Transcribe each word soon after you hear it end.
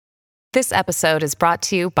This episode is brought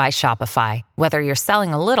to you by Shopify. Whether you're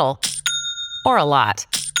selling a little or a lot,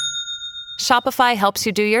 Shopify helps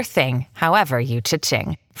you do your thing, however you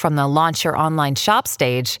cha-ching. From the launch your online shop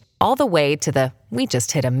stage, all the way to the we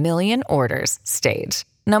just hit 1 million orders stage.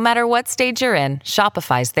 No matter what stage you're in,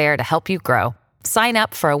 Shopify's there to help you grow. Sign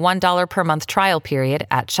up for a $1 per month trial period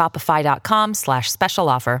at shopify.com/special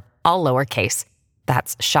offer, all lowercase.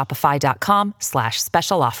 That's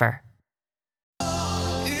shopify.com/special offer.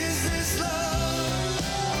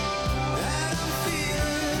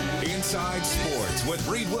 Inside Sports with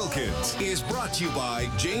Reed Wilkins is brought to you by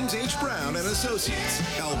James H. Brown and Associates,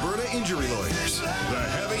 Alberta Injury Lawyers, the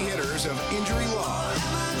heavy hitters of injury law.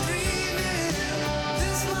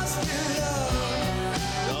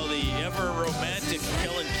 Well, the ever-romantic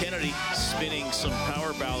Kellen Kennedy spinning some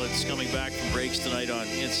power ballads coming back from breaks tonight on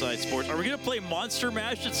Inside Sports. Are we going to play Monster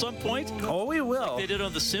Mash at some point? Oh, we will. Like they did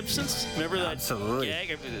on The Simpsons? Remember that Absolutely.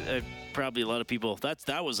 gag? Probably a lot of people.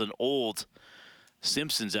 That was an old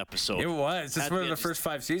Simpsons episode. It was. It's one of the first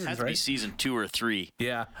 5 seasons, had to be right? season 2 or 3.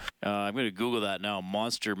 Yeah. I'm going to Google that now.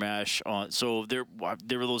 Monster Mash on. So there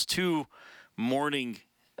were those 2 morning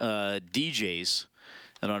DJs,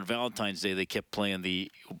 and on Valentine's Day they kept playing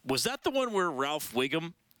the. Was that the one where Ralph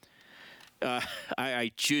Wiggum?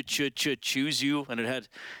 I choose you, and it had.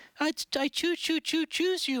 I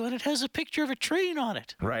choose you, and it has a picture of a train on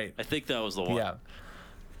it. Right. I think that was the one. Yeah.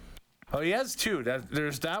 Oh, he has 2.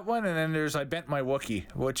 There's that one, and then there's I Bent My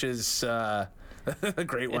Wookie, which is a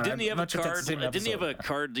great one. Didn't he have a card? Didn't he have a episode.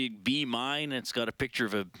 card? The Be Mine. It's got a picture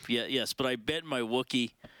of a. Yes, but I Bet My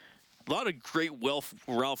Wookie. A lot of great Ralph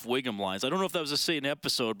Wiggum lines. I don't know if that was the same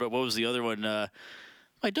episode, but what was the other one?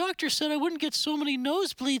 My doctor said I wouldn't get so many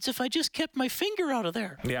nosebleeds if I just kept my finger out of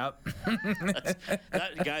there. Yeah.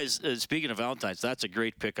 Guys, speaking of Valentine's, that's a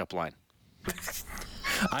great pickup line.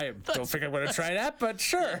 I don't think I'm going to try that, but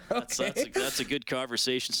sure. Okay. That's a good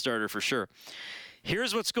conversation starter for sure.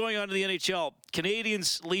 Here's what's going on in the NHL.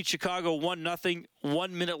 Canadians lead Chicago 1-0.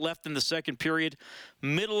 1 minute left in the second period.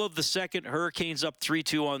 Middle of the second, Hurricanes up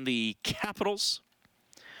 3-2 on the Capitals.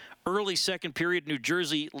 Early second period, New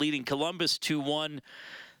Jersey leading Columbus 2-1.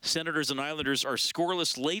 Senators and Islanders are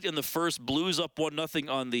scoreless late in the first. Blues up 1-0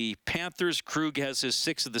 on the Panthers. Krug has his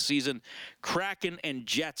 6th of the season. Kraken and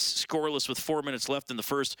Jets scoreless with 4 minutes left in the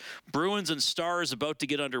first. Bruins and Stars about to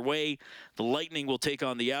get underway. The Lightning will take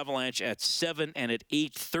on the Avalanche at 7, and at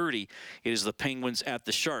 8:30 it is the Penguins at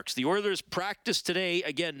the Sharks. The Oilers practice today.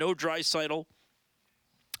 Again, no Draisaitl,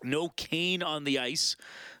 no Kane on the ice.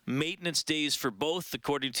 Maintenance days for both,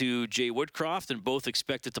 according to Jay Woodcroft, and both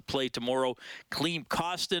expected to play tomorrow. Klim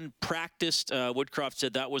Kostin practiced. Woodcroft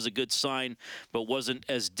said that was a good sign, but wasn't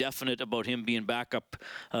as definite about him being back in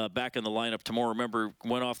the lineup tomorrow. Remember,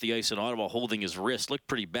 went off the ice in Ottawa holding his wrist. Looked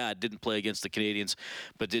pretty bad. Didn't play against the Canadians,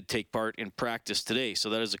 but did take part in practice today. So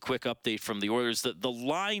that is a quick update from the Oilers. The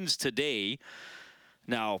lines today.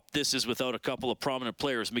 Now, this is without a couple of prominent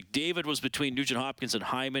players. McDavid was between Nugent-Hopkins and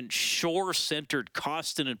Hyman. Shore centered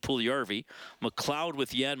Kostin and Puljujarvi. McLeod with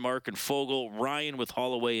Janmark and Fogle. Ryan with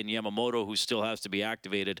Holloway and Yamamoto, who still has to be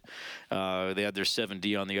activated. They had their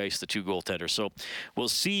 7D on the ice, the 2 goaltenders. So we'll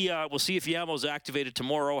see if Yamo's activated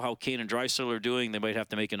tomorrow, how Kane and Draisaitl are doing. They might have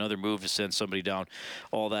to make another move to send somebody down.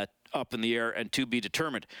 All that up in the air and to be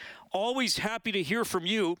determined. Always happy to hear from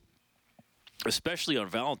you, especially on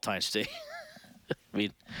Valentine's Day. I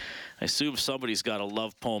mean, I assume somebody's got a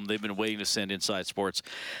love poem they've been waiting to send Inside Sports.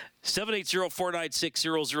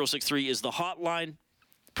 780-496-0063 is the hotline,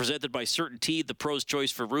 presented by CertainTeed, the pro's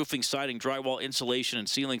choice for roofing, siding, drywall, insulation, and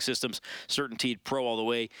ceiling systems. CertainTeed Pro all the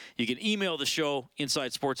way. You can email the show,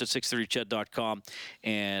 insidesports@630ched.com,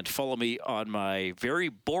 and follow me on my very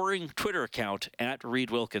boring Twitter account,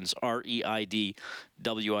 @Reed Wilkins, ReidWilkins.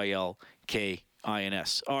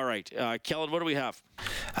 All right, Kellen, what do we have?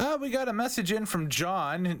 We got a message in from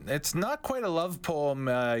John. It's not quite a love poem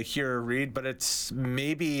here, Reed, but it's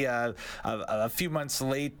maybe a few months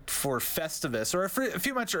late for Festivus, or a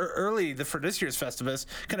few months early for this year's Festivus,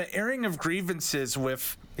 kind of airing of grievances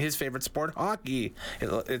with his favorite sport, hockey.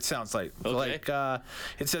 It sounds like. Okay.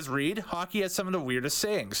 It says, Reed, hockey has some of the weirdest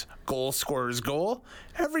sayings. Goal scorer's goal.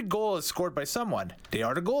 Every goal is scored by someone. They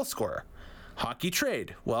are the goal scorer. Hockey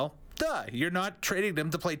trade. Well, duh, you're not trading them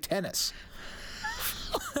to play tennis.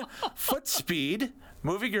 Foot speed.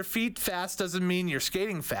 Moving your feet fast doesn't mean you're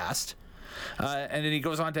skating fast. And then he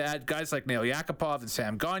goes on to add, guys like Nail Yakupov and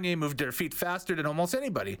Sam Gagner moved their feet faster than almost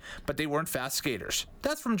anybody, but they weren't fast skaters.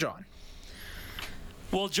 That's from John.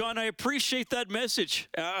 Well, John, I appreciate that message.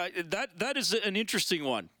 That is an interesting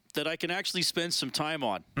one that I can actually spend some time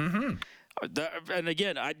on. Mm-hmm. And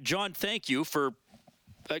again, John, thank you for,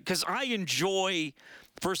 because I enjoy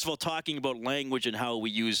first of all, talking about language and how we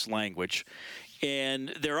use language. And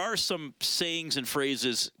there are some sayings and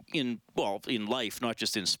phrases in life, not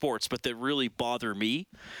just in sports, but that really bother me.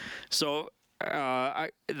 So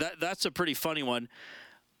that's a pretty funny one.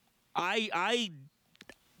 I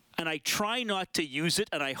try not to use it,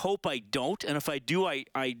 and I hope I don't. And if I do,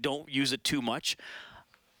 I don't use it too much.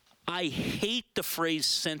 I hate the phrase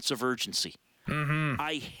sense of urgency. Mm-hmm.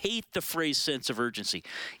 I hate the phrase sense of urgency.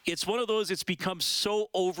 It's one of those, it's become so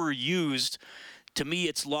overused. To me,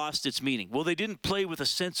 it's lost its meaning. Well, they didn't play with a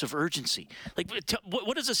sense of urgency. Like,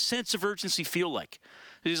 what does a sense of urgency feel like?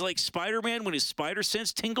 It is like Spider-Man when his spider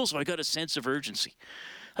sense tingles. I got a sense of urgency.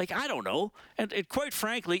 Like, I don't know. And quite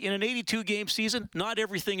frankly, in an 82-game season, not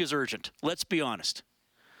everything is urgent. Let's be honest.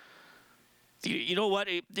 You know what?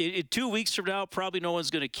 2 weeks from now, probably no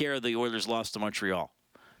one's going to care the Oilers lost to Montreal.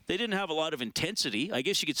 They didn't have a lot of intensity. I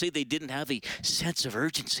guess you could say they didn't have a sense of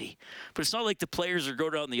urgency. But it's not like the players are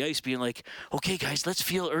going out on the ice being like, okay, guys, let's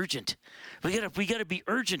feel urgent. We gotta be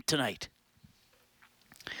urgent tonight.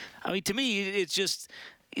 I mean, to me, it's just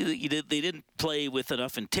they didn't play with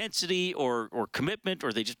enough intensity or commitment,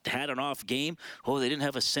 or they just had an off game. Oh, they didn't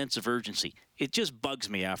have a sense of urgency. It just bugs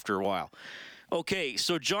me after a while. Okay,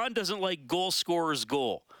 so John doesn't like goal scorer's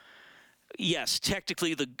goal. Yes,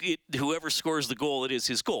 technically, whoever scores the goal, it is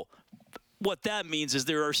his goal. What that means is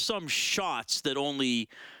there are some shots that only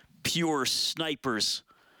pure snipers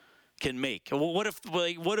can make. Well, what if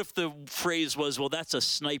the phrase was, well, that's a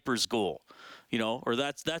sniper's goal, or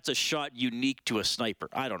that's a shot unique to a sniper.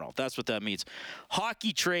 I don't know. That's what that means.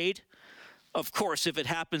 Hockey trade, of course, if it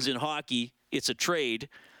happens in hockey, it's a trade.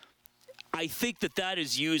 I think that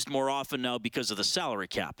is used more often now because of the salary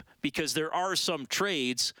cap, because there are some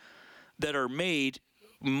trades that are made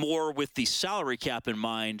more with the salary cap in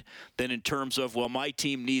mind than in terms of, well, my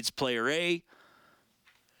team needs player A,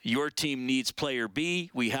 your team needs player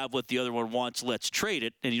B, we have what the other one wants, let's trade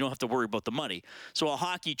it, and you don't have to worry about the money. So a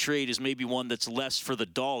hockey trade is maybe one that's less for the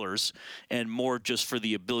dollars and more just for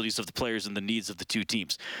the abilities of the players and the needs of the two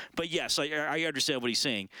teams. But yes, I understand what he's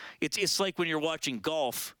saying. It's like when you're watching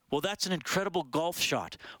golf. Well, that's an incredible golf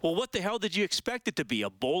shot. Well, what the hell did you expect it to be,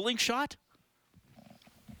 a bowling shot?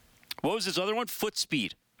 What was this other one? Foot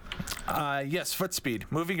speed. Yes, foot speed.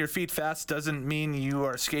 Moving your feet fast doesn't mean you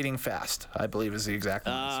are skating fast, I believe is the exact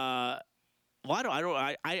one. Well,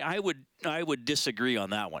 I would disagree on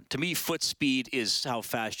that one. To me, foot speed is how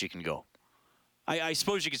fast you can go. I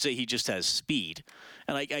suppose you could say he just has speed.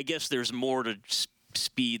 And I guess there's more to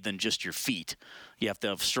speed than just your feet. You have to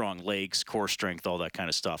have strong legs, core strength, all that kind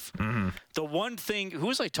of stuff. Mm-hmm. The one thing, who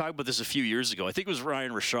was I talking about this a few years ago? I think it was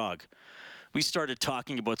Ryan Rishaug. We started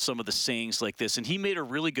talking about some of the sayings like this, and he made a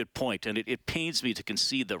really good point, and it pains me to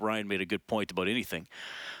concede that Ryan made a good point about anything.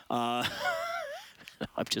 I'm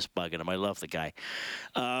just bugging him. I love the guy.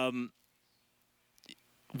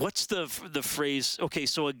 What's the phrase? Okay,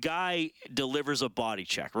 so a guy delivers a body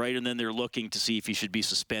check, right? And then they're looking to see if he should be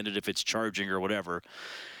suspended, if it's charging or whatever.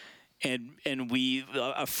 And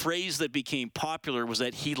a phrase that became popular was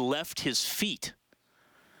that he left his feet.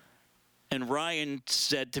 And Ryan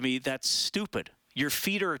said to me, that's stupid. Your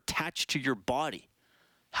feet are attached to your body.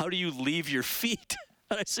 How do you leave your feet?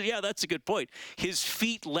 And I said, yeah, that's a good point. His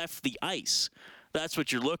feet left the ice. That's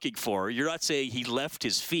what you're looking for. You're not saying he left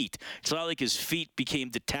his feet. It's not like his feet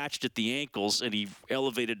became detached at the ankles and he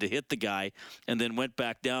elevated to hit the guy and then went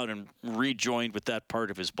back down and rejoined with that part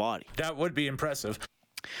of his body. That would be impressive.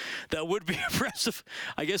 That would be impressive.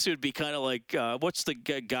 I guess it would be kind of like, what's the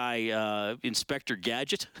guy, Inspector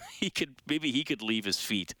Gadget? He could leave his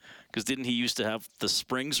feet, because didn't he used to have the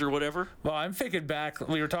springs or whatever? Well, I'm thinking back,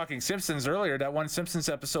 we were talking Simpsons earlier, that one Simpsons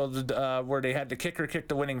episode where they had the kicker kick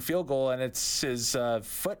the winning field goal, and it's his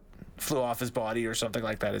foot flew off his body or something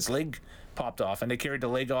like that. His leg popped off, and they carried the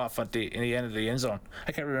leg off in the end of the end zone.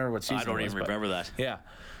 I can't remember what season I don't it was, even remember that. Yeah.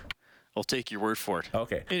 I'll take your word for it.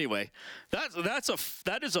 Okay. Anyway,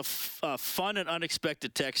 that is a fun and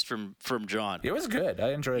unexpected text from John. It was good.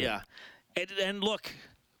 I enjoyed it. Yeah, and look,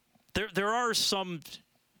 there are some,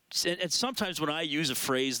 and sometimes when I use a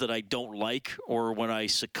phrase that I don't like, or when I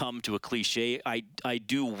succumb to a cliche, I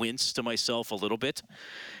do wince to myself a little bit,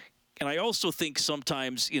 and I also think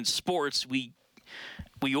sometimes in sports we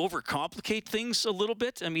overcomplicate things a little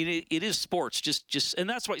bit. I mean, it is sports, just, and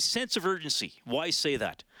that's why sense of urgency. Why say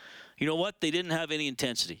that? You know what? They didn't have any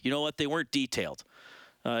intensity. You know what? They weren't detailed.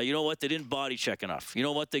 You know what? They didn't body check enough. You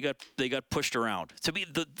know what? They got pushed around. To me,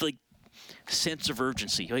 the sense of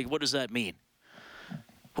urgency. Like, what does that mean?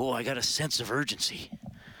 Oh, I got a sense of urgency.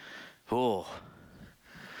 Oh.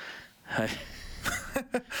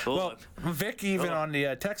 Well, Vic, even on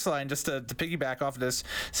the text line, just to piggyback off of this,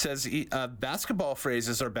 says basketball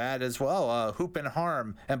phrases are bad as well. Hoop and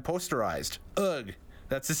harm and posterized. Ugh.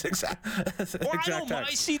 That's his exact. Well, I don't mind.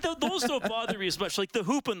 See, those don't bother me as much. Like the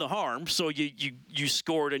hoop and the harm. So you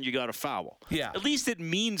scored and you got a foul. Yeah. At least it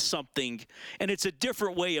means something, and it's a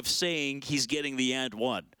different way of saying he's getting the and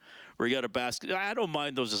one, where you got a basket. I don't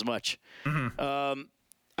mind those as much. Mm-hmm.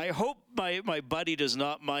 I hope my buddy does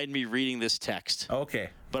not mind me reading this text. Okay.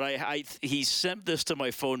 But he sent this to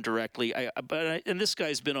my phone directly. And this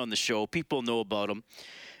guy's been on the show. People know about him.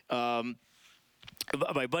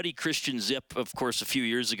 My buddy Christian Zip, of course, a few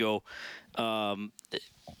years ago,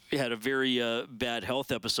 had a very bad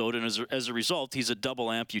health episode, and as a result, he's a double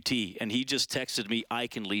amputee. And he just texted me, "I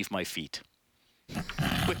can leave my feet,"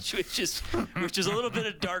 which is a little bit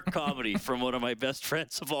of dark comedy from one of my best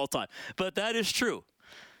friends of all time. But that is true.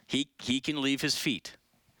 He can leave his feet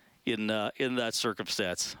in that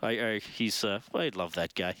circumstance. I love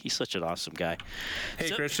that guy. He's such an awesome guy.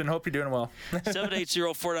 Hey, Christian, hope you're doing well.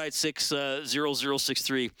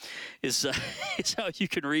 780-496-0063 is how you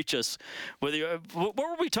can reach us. What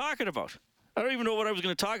were we talking about? I don't even know what I was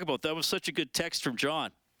going to talk about. That was such a good text from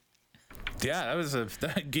John. Yeah, that was a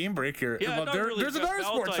game breaker. Yeah, well, there's another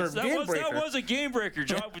sports term, game breaker. That was a game breaker.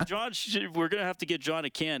 John, we're going to have to get John a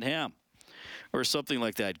canned ham or something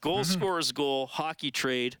like that. Goal scorer's goal, hockey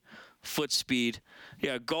trade, foot speed.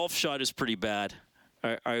 Yeah, golf shot is pretty bad.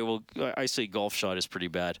 I say golf shot is pretty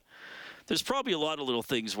bad. There's probably a lot of little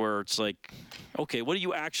things where it's like, okay, what are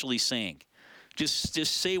you actually saying? Just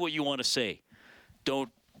say what you want to say.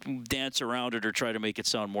 Don't dance around it or try to make it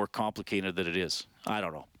sound more complicated than it is. I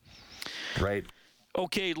don't know. Right.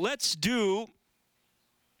 Okay, let's do...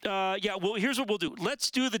 well, here's what we'll do. Let's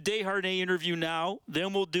do the Desharnais interview now.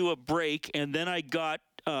 Then we'll do a break, and then I got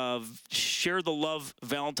Share the Love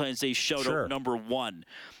Valentine's Day shout-out number 1,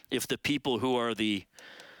 if the people who are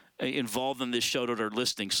involved in this shout-out are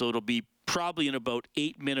listening. So it'll be probably in about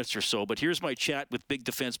 8 minutes or so. But here's my chat with big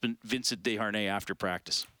defenseman Vincent Desharnais after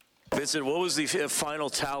practice. Vincent, what was the final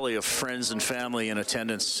tally of friends and family in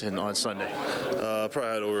attendance on Sunday? Probably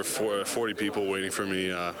had over 40 people waiting for me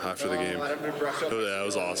after the game. It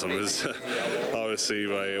was awesome. It was, obviously,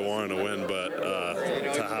 I wanted to win, but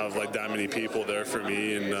to have like that many people there for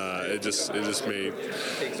me, and it just made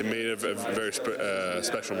a very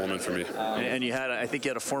special moment for me. And I think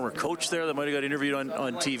you had a former coach there that might have got interviewed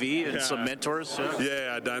on TV, and some mentors.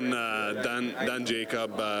 Yeah, Dan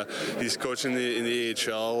Jacob. He's coaching in the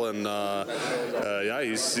AHL, and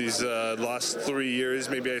he's last 3 years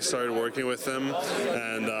maybe I started working with him,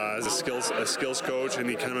 and as a skills coach, and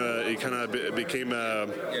he kind of became a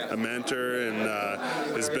mentor, and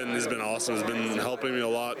it's been awesome. He's been helping me a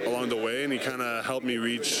lot along the way, and he kind of helped me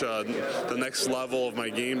reach the next level of my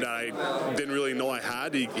game that I didn't really know I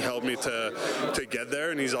had. He helped me to get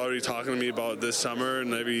there, and he's already talking to me about this summer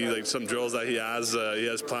and maybe like some drills that he has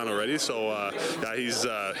planned already. So he's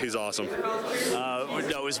awesome.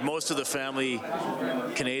 Now, is most of the family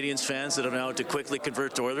Canadiens fans that are now to quickly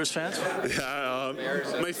convert to Oilers fans? Yeah,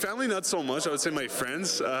 my family not so much. I would say my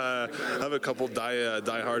friends. I have a couple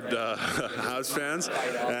diehard Habs fans,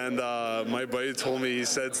 and my buddy told me, he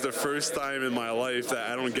said it's the first time in my life that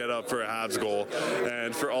I don't get up for a Habs goal,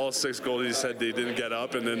 and for all 6 goals he said they didn't get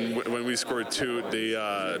up, and then when we scored 2, they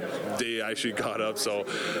actually got up. So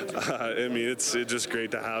I mean, it's just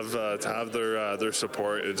great to have their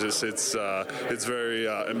support. It's very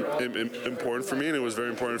important for me, and it was very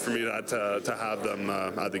important for me to have them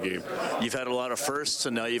at the game. You've had a lot of firsts,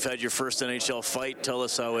 and now you've had your first NHL fight. Tell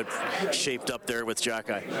us how it shaped up there with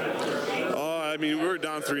Jack-Eye. I mean, we were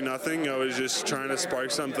down 3-0. I was just trying to spark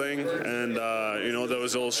something, and there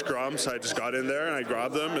was a little scrum, so I just got in there and I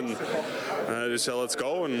grabbed them, and I just said, let's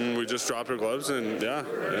go, and we just dropped our gloves, and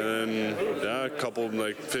a couple,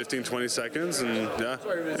 like 15-20 seconds, and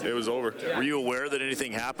it was over. Were you aware that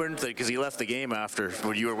anything happened? Because he left the game after.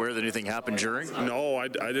 Were you aware that anything happened during? No, I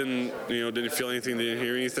didn't. Didn't feel anything. Didn't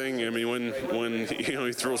hear anything. I mean, when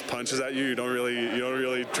he throws punches at you, you don't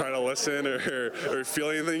really try to listen or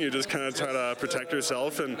feel anything. You just kind of try to protect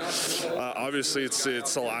yourself, and obviously it's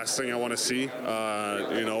the last thing I want to see.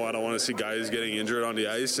 I don't want to see guys getting injured on the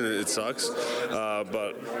ice, and it sucks.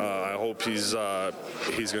 But I hope he's going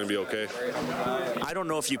to be okay. I don't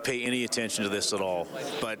know if you pay any attention to this at all,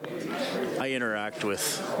 but I interact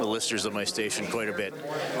with the listeners of my station quite a bit,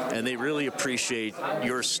 and they really appreciate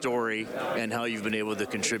your story and how you've been able to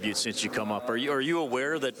contribute since you come up. Are you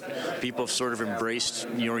aware that people have sort of embraced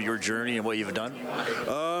your journey and what you've done?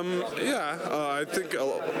 Yeah. I think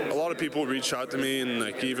a lot of people reach out to me, and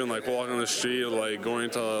like even like walking on the street, like going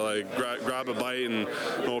to like grab a bite, and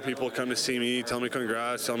people come to see me, tell me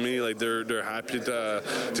congrats, tell me like they're happy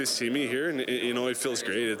to see me here, and it feels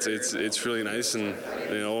great. It's really nice, and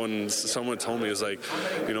and someone told me it's like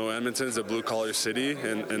Edmonton's a blue collar city,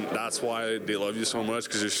 and that's why they love you so much,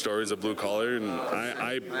 because your story is a blue collar, and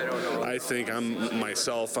I think I'm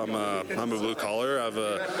a blue collar.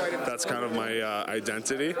 That's kind of my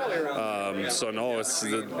identity. So no, it's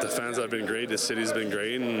the fans have been great. The city's been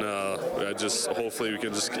great, and hopefully we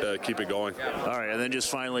can just keep it going. All right, and then just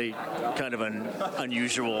finally, kind of an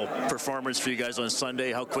unusual performance for you guys on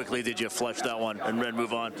Sunday. How quickly did you flush that one and then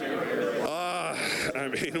move on? I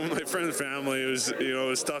mean, with my friends and family, it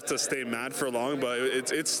was tough to stay mad for long, but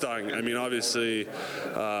it stung. I mean, obviously,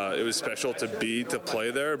 it was special to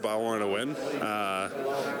play there, but I wanted to win.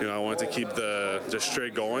 I wanted to keep the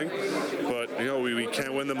streak going, but we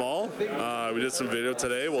can't win them all. We did some video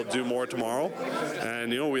today. We'll do more tomorrow,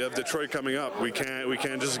 and we have Detroit coming up. We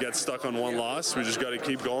can't just get stuck on one loss. We just got to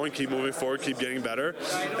keep going, keep moving forward, keep getting better,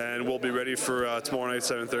 and we'll be ready for tomorrow night,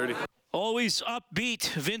 7:30. Always upbeat,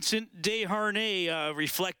 Vincent Desharnais,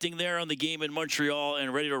 reflecting there on the game in Montreal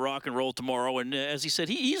and ready to rock and roll tomorrow. And as he said,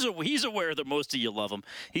 he's aware that most of you love him.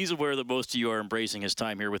 He's aware that most of you are embracing his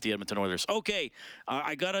time here with the Edmonton Oilers. Okay,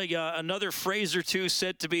 I got another phrase or two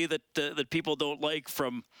said to me that people don't like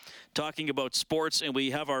from talking about sports, and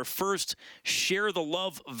we have our first Share the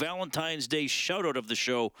Love Valentine's Day shout-out of the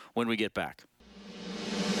show when we get back.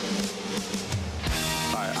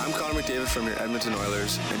 Hi, I'm Connor McDavid from your Edmonton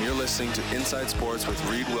Oilers, and you're listening to Inside Sports with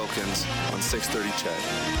Reed Wilkins on 630 CHED.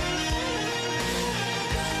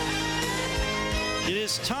 It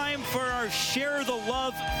is time for our Share the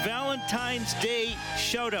Love Valentine's Day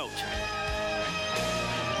shout-out.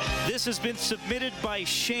 This has been submitted by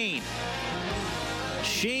Shane.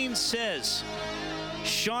 Shane says,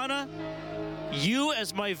 Shauna, you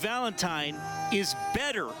as my Valentine is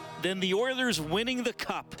better than the Oilers winning the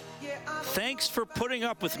Cup. Thanks for putting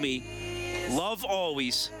up with me. Love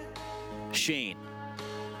always, Shane.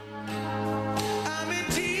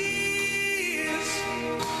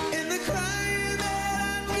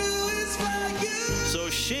 So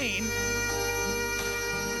Shane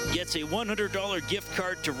gets a $100 gift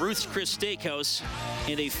card to Ruth's Chris Steakhouse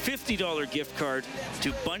and a $50 gift card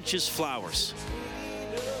to Bunches Flowers.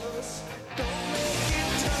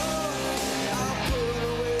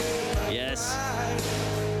 Yes.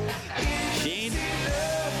 Shane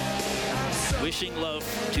wishing love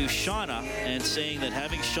to Shauna and saying that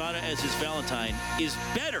having Shauna as his Valentine is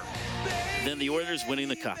better than the Oilers winning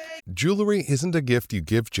the Cup. Jewelry isn't a gift you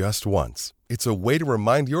give just once. It's a way to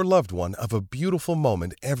remind your loved one of a beautiful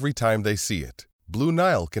moment every time they see it. Blue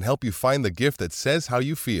Nile can help you find the gift that says how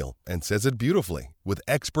you feel and says it beautifully, with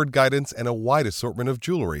expert guidance and a wide assortment of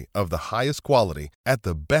jewelry of the highest quality at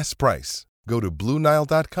the best price. Go to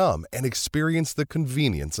BlueNile.com and experience the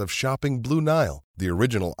convenience of shopping Blue Nile, the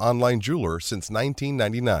original online jeweler since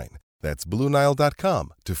 1999. That's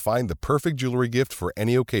BlueNile.com to find the perfect jewelry gift for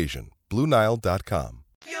any occasion. BlueNile.com.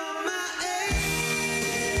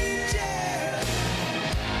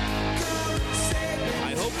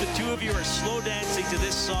 I hope the two of you are slow dancing to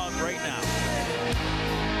this song right now.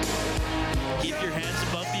 Keep your hands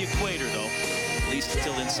above the equator, though, at least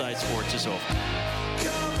until Inside Sports is over.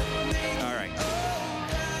 All right.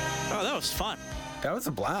 Oh, that was fun. That was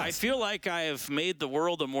a blast. I feel like I have made the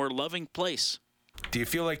world a more loving place. Do you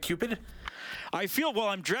feel like Cupid? I feel, well,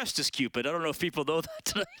 I'm dressed as Cupid. I don't know if people know that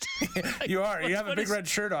tonight. You are. You have a big red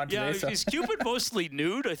shirt on today. Yeah, is Cupid mostly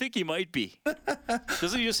nude? I think he might be.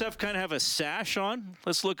 Doesn't he just have a sash on?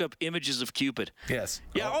 Let's look up images of Cupid. Yes.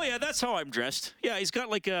 Yeah, oh yeah, that's how I'm dressed. Yeah, he's got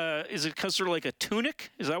like is it sort of like a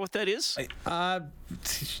tunic? Is that what that is?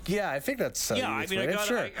 Yeah, I think that's yeah, I mean,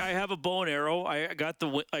 I have a bow and arrow. I got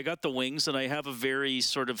the wings, and I have a very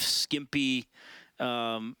sort of skimpy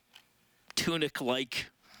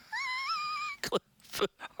tunic-like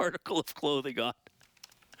article of clothing on.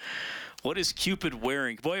 What is Cupid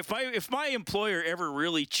wearing? Boy, if my employer ever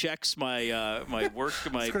really checks my my work,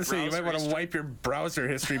 my I was say, you might want to wipe your browser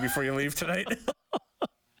history before you leave tonight.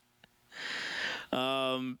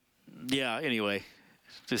 Yeah. Anyway,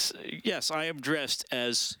 yes, I am dressed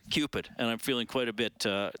as Cupid, and I'm feeling quite a bit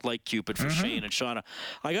like Cupid for Shane and Shauna.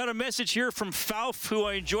 I got a message here from Fauf, who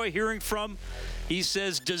I enjoy hearing from. He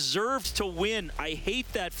says, deserved to win. I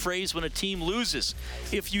hate that phrase when a team loses.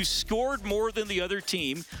 If you scored more than the other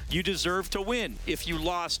team, you deserve to win. If you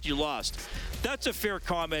lost, you lost. That's a fair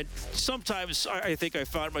comment. Sometimes I think I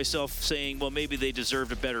found myself saying, well, maybe they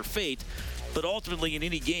deserved a better fate. But ultimately, in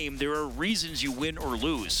any game, there are reasons you win or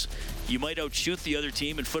lose. You might outshoot the other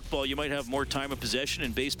team. In football, you might have more time of possession.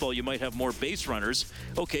 In baseball, you might have more base runners.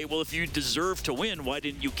 Okay, well, if you deserve to win, why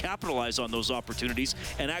didn't you capitalize on those opportunities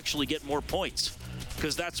and actually get more points?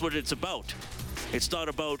 Because that's what it's about. It's not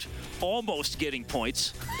about almost getting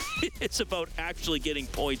points. It's about actually getting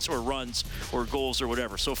points or runs or goals or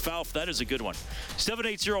whatever. So, Falf, that is a good one.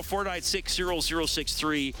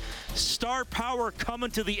 780-496-0063. Star power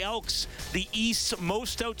coming to the Elks. The East's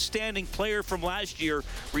most outstanding player from last year,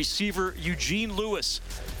 receiver Eugene Lewis,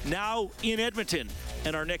 now in Edmonton,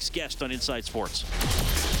 and our next guest on Inside Sports.